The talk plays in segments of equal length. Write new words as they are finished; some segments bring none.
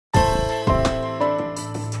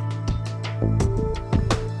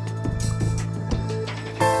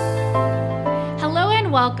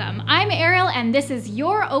welcome. I'm Ariel and this is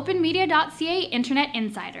your openmedia.ca Internet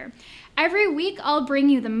Insider. Every week I'll bring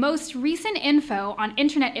you the most recent info on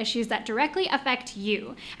internet issues that directly affect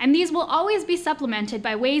you, and these will always be supplemented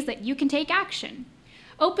by ways that you can take action.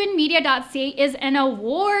 OpenMedia.ca is an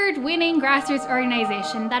award-winning grassroots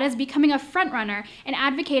organization that is becoming a frontrunner in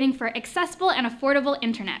advocating for accessible and affordable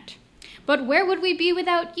internet. But where would we be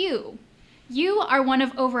without you? You are one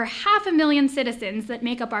of over 500,000 citizens that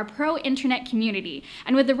make up our pro-internet community,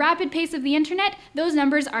 and with the rapid pace of the internet, those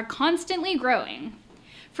numbers are constantly growing.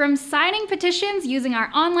 From signing petitions, using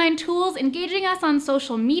our online tools, engaging us on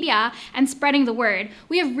social media, and spreading the word,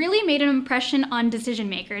 we have really made an impression on decision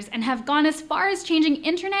makers and have gone as far as changing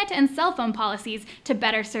internet and cell phone policies to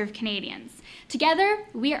better serve Canadians. Together,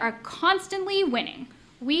 we are constantly winning.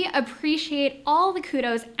 We appreciate all the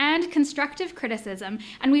kudos and constructive criticism,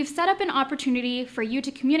 and we've set up an opportunity for you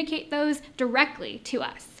to communicate those directly to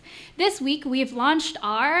us. This week, we've launched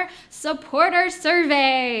our supporter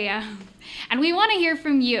survey, and we want to hear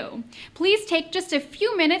from you. Please take just a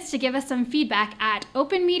few minutes to give us some feedback at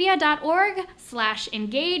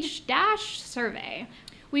openmedia.org/engage-survey.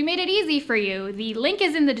 We made it easy for you. The link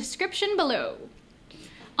is in the description below.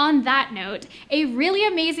 On that note, a really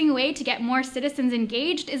amazing way to get more citizens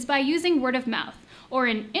engaged is by using word of mouth, or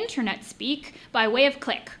in internet speak, by way of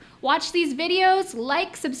click. Watch these videos,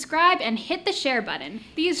 like, subscribe, and hit the share button.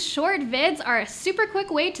 These short vids are a super quick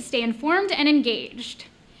way to stay informed and engaged.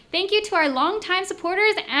 Thank you to our longtime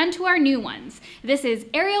supporters and to our new ones. This is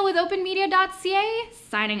Ariel with OpenMedia.ca,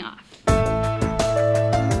 signing off.